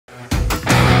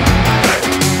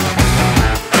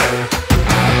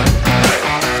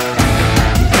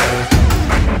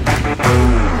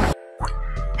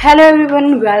Hello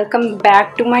everyone, welcome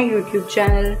back to my YouTube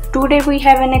channel. Today we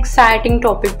have an exciting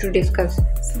topic to discuss: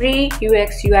 free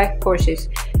UX UI courses.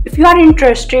 If you are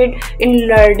interested in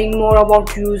learning more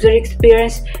about user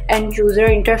experience and user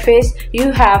interface,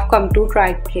 you have come to the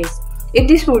right place. In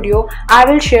this video, I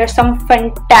will share some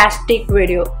fantastic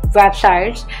video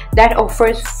websites that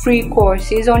offers free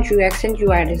courses on UX and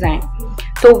UI design.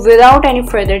 So without any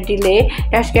further delay,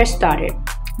 let's get started.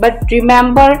 But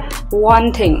remember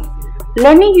one thing: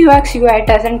 learning UX UI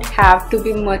doesn't have to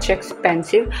be much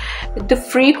expensive. The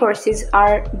free courses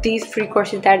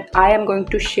that I am going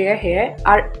to share here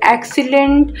are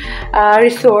excellent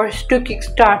resource to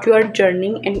kickstart your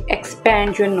journey and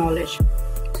expand your knowledge.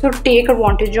 So take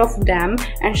advantage of them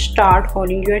and start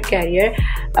honing your career,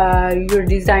 your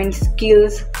design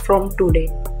skills from today.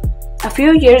 A few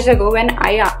years ago when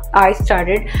I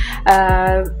started,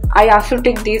 I also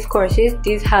took these courses.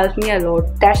 These helped me a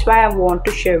lot. That's why I want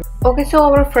to share. Okay, so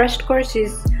our first course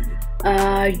is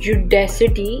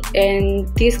Udacity,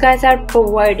 and these guys are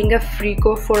providing a free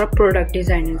course for product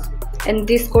designers. And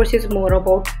this course is more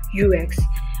about UX.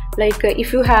 Like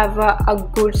if you have a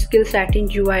good skill set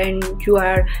in UI and you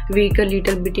are weak a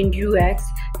little bit in UX,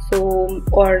 so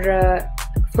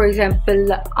for example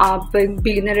आप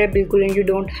beginner है बिल्कुल and you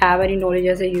don't have any knowledge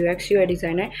as a UX UI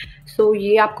designer, so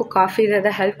ये आपको काफ़ी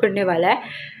ज़्यादा help करने वाला है.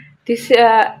 This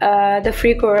the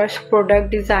free course product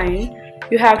design.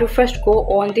 You have to first go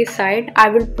on this site. I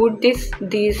will put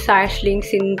these sites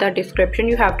links in the description.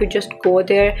 You have to just go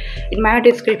there in my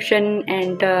description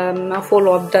and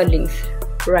follow up the links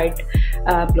right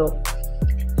below.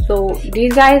 So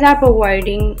these guys are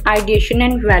providing ideation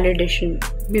and validation.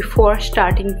 Before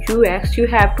starting UX, you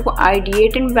have to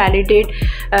ideate and validate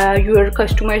your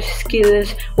customer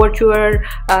skills, what your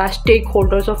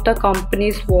stakeholders of the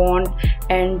companies want,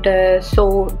 and so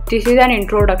this is an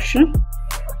introduction.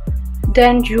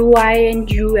 Then UI and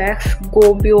UX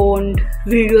go beyond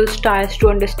visual styles to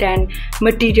understand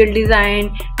material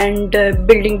design and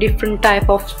building different type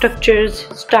of structures,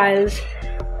 styles.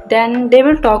 Then they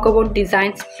will talk about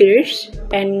design spirits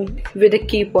and with the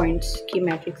key points, key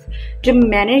metrics. जब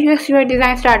मैंने UX UI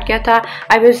design start किया था,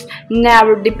 I was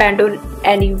never depend on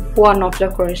any one of the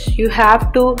course. You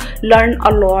have to learn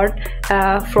a lot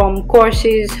from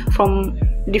courses, from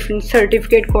different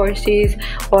certificate courses,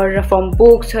 or from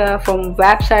books, from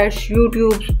websites,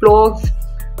 YouTube, blogs,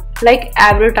 like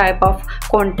every type of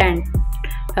content,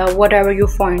 whatever you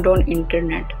find on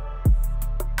internet.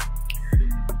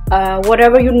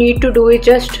 Whatever you need to do is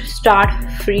just start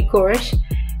free course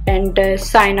and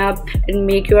sign up and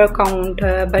make your account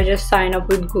by just sign up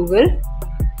with Google,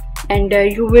 and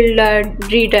you will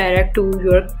redirect to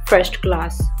your first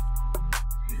class.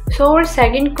 So our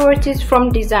second course is from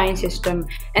Design System,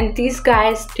 and these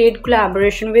guys did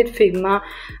collaboration with Figma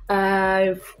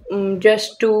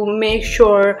just to make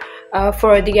sure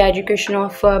for the education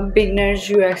of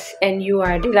beginners, UX and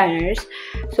UI designers.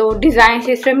 So Design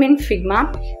System in Figma.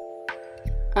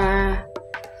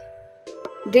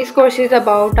 This course is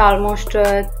about almost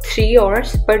 3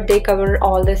 hours, but they cover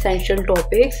all the essential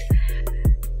topics.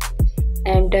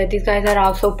 And these guys are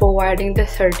also providing the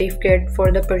certificate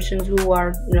for the persons who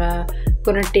are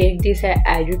gonna take this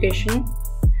education.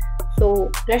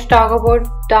 So let's talk about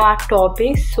the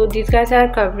topics. So these guys are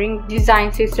covering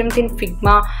design systems in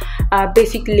Figma,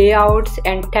 basic layouts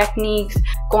and techniques,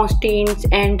 constraints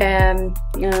and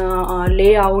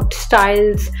layout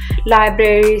styles,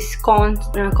 libraries,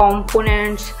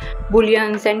 components,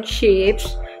 booleans and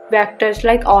shapes, vectors,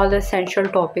 like all the essential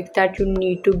topics that you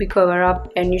need to be covered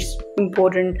up, and it's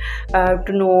important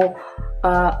to know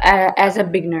as a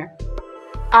beginner.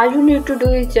 All you need to do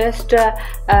is just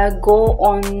go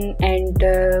on and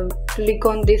click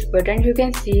on this button. You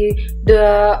can see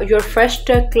your first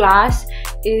class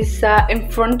is in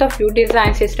front of you,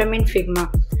 Design System in Figma.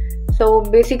 So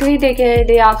basically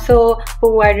they also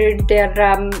provided their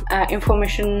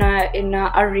information in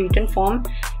a written form,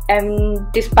 and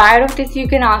despite of this you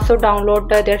can also download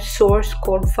their source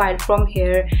code file from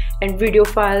here, and video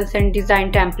files and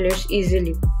design templates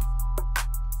easily.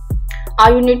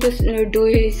 All you need to do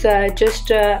is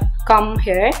just come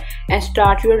here and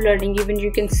start your learning. Even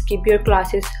you can skip your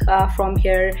classes from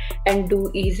here and do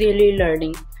easily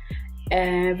learning.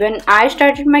 When I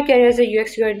started my career as a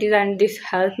UX UI designer, this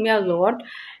helped me a lot,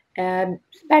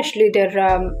 especially their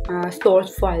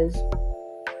source files.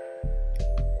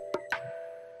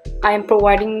 I am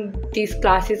providing these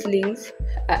classes links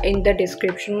in the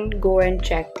description. Go and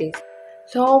check this.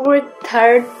 So our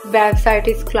third website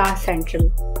is Class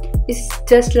Central. It's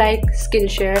just like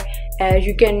Skillshare.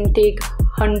 You can take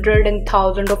hundreds and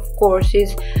thousands of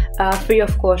courses free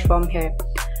of cost from here.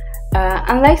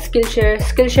 Unlike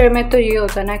Skillshare में तो ये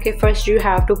होता है ना कि first you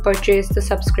have to purchase the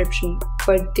subscription,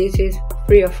 but this is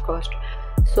free of cost.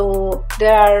 So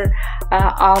there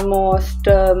are almost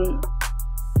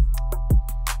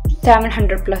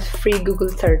 700 plus free Google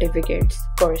certificates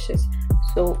courses.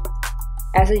 So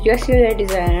as a UX/UI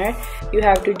designer, you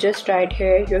have to just write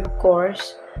here your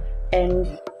course,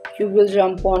 and you will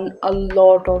jump on a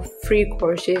lot of free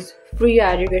courses, free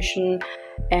education.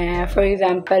 For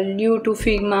example, new to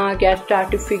Figma, get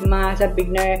started to Figma as a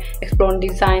beginner, explore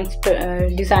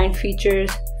design features,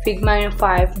 Figma in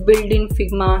 5, build in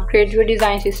Figma, create your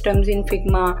design systems in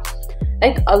Figma.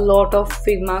 Like a lot of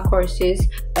Figma courses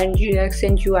and UX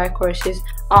and UI courses.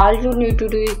 All you need to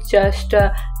do is just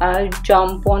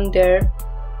jump on there.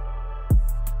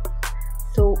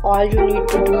 So all you need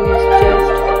to do is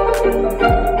just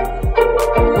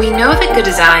we know that good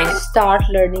design start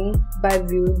learning by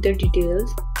viewing the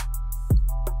details.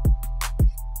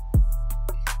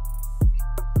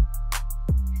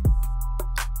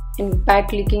 And by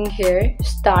clicking here,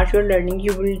 start your learning,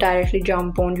 you will directly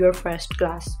jump on your first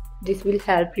class. This will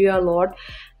help you a lot,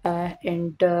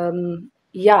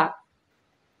 yeah,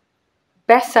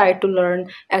 best site to learn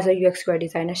as a UX/UI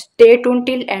designer. Stay tuned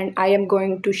till end. I am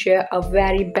going to share a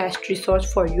very best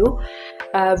resource for you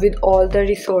with all the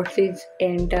resources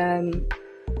and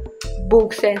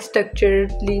books and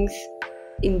structured links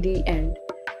in the end.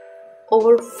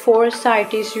 Our fourth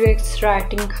site is UX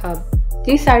Writing Hub.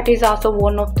 This site is also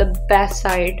one of the best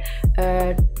sites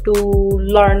to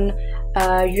learn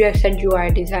UX and UI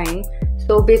design.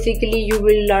 So basically you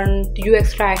will learn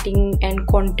UX writing and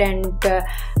content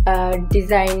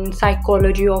design,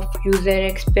 psychology of user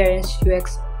experience,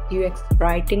 UX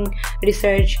writing,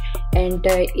 research, and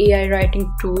AI writing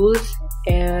tools,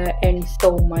 and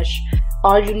so much.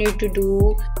 All you need to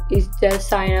do is just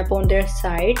sign up on their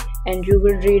site, and you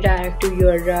will redirect to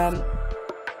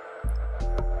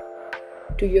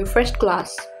your first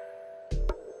class.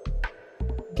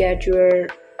 Get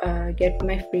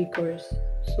my free course.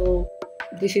 So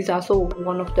this is also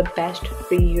one of the best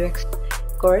free UX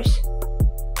course.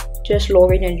 Just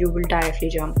log in and you will directly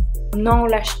jump. Now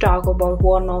let's talk about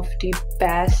one of the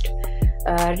best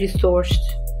resource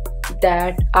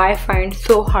that I find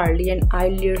so hardly and I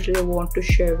literally want to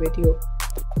share with you.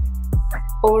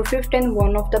 Our fifth and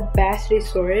one of the best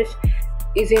resources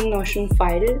is in Notion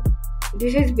file.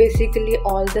 This is basically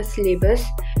all the syllabus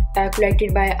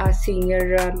collected by a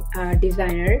senior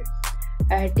designer,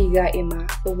 Tiga Ima.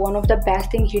 So one of the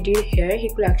best things he did here, he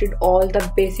collected all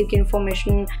the basic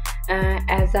information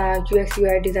as a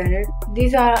UX/UI designer.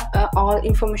 These are all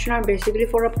information are basically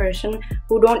for a person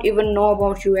who don't even know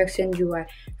about UX and UI.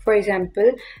 For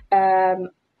example,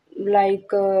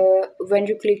 when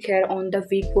you click here on the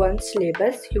week 1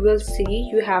 syllabus, you will see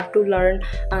you have to learn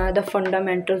the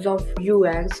fundamentals of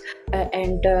UX,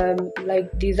 and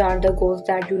these are the goals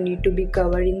that you need to be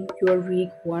covered in your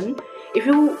week 1. If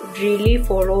you really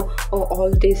follow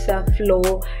all this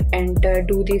flow and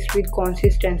do this with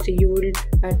consistency, you will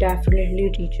definitely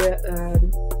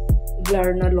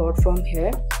learn a lot from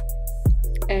here.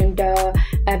 And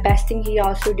best thing he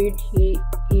also did, he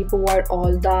provide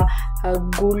all the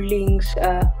good links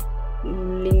that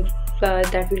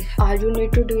will. All you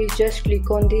need to do is just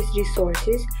click on these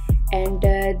resources, and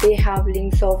they have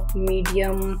links of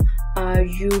Medium,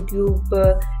 YouTube,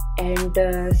 and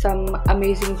some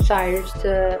amazing sites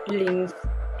links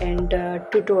and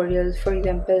tutorials. For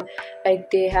example, like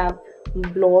they have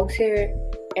blogs here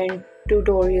and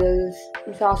tutorials.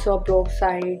 It's also a blog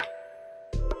site.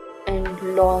 And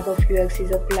laws of UX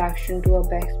is a collection to a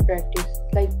best practice.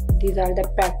 Like these are the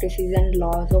practices and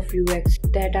laws of UX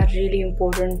that are really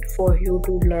important for you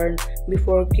to learn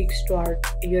before kickstart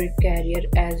your career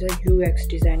as a UX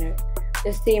designer.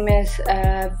 The same as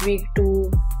week 2.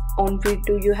 On week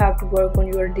 2 you have to work on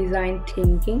your design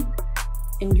thinking,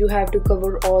 and you have to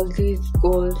cover all these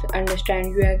goals,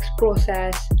 understand UX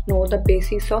process, know the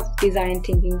basics of design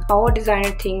thinking, how a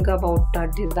designer think about the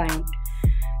design,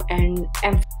 and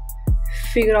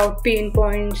figure out pain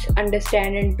points,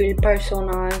 understand and build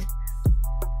personas.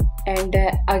 And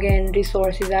again,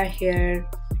 resources are here.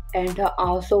 And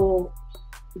also,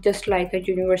 just like a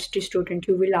university student,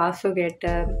 you will also get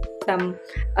some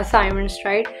assignments,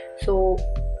 right? So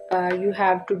you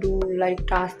have to do like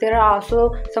tasks. There are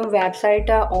also some website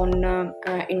on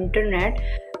internet.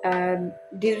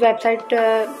 This website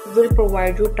will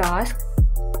provide you tasks,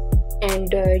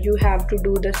 and you have to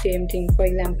do the same thing. For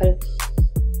example,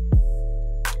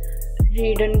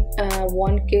 read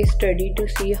one case study to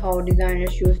see how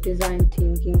designers use design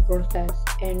thinking process,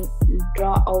 and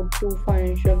draw out 2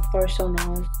 financial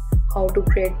personas, how to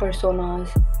create personas,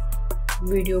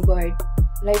 video guide.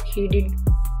 Like he did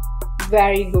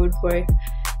very good work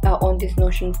on this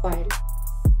Notion file.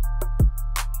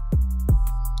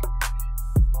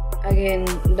 Again,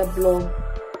 the blog,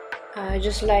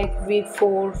 just like week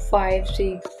 4, 5,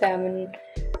 6, 7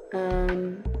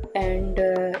 and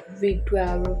week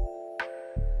 12.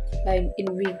 Like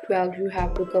in week 12 you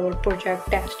have to cover project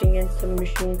testing and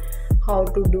submission, how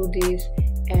to do this,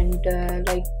 and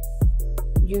like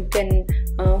you can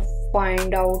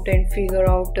find out and figure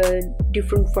out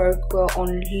different work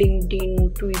on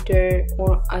LinkedIn, Twitter,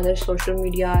 or other social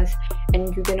medias,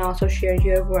 and you can also share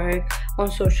your work on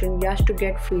social medias to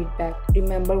get feedback.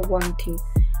 Remember one thing,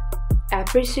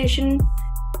 appreciation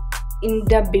in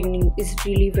the beginning is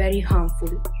really very harmful.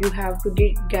 You have to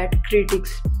get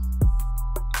critics,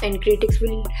 and critics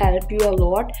will help you a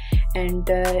lot. And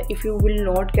if you will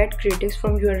not get critics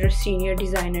from your senior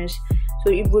designers,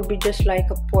 so it would be just like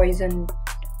a poison.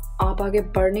 आप आगे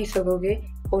बढ़ नहीं सकोगे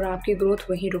और आपकी growth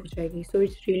वहीं रुक जाएगी. So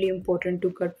it's really important to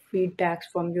get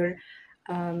feedbacks from your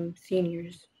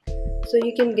seniors. So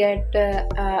you can get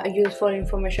useful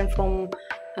information from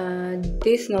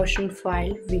this Notion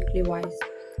file weekly wise.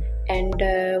 And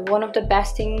one of the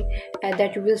best thing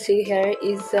that you will see here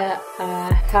is a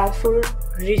helpful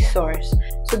resource.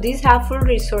 So these helpful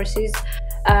resources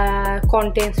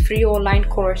contains free online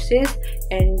courses,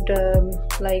 and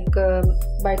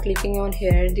by clicking on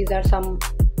here, these are some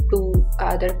 2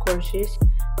 other courses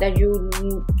that you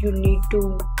need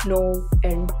to know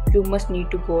and you must need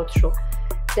to go through.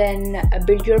 Then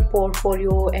build your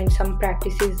portfolio and some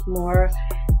practices more.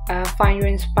 Find your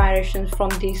inspirations from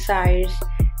these sites,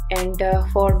 and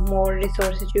for more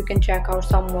resources you can check out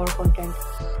some more content.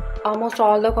 Almost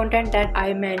all the content that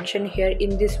I mentioned here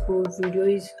in this video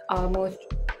is almost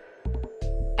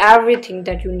everything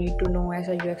that you need to know as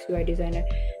a UX UI designer.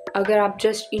 अगर आप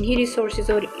just इन्हीं resources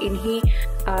और इन्हीं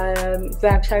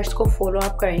websites को follow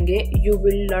up करेंगे, you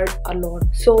will learn a lot.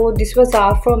 So this was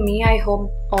all from me. I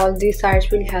hope all these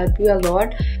sites will help you a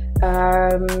lot,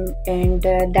 and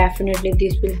definitely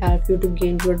this will help you to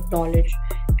gain your knowledge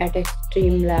at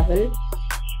extreme level.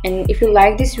 And if you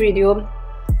like this video,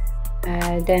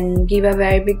 then give a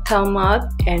very big thumb up,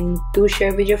 and do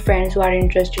share with your friends who are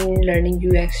interested in learning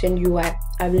UX and UI.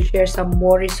 I will share some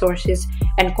more resources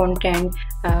and content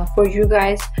for you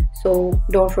guys, so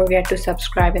don't forget to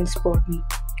subscribe and support me.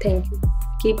 Thank you.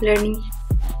 Keep learning,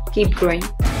 keep growing.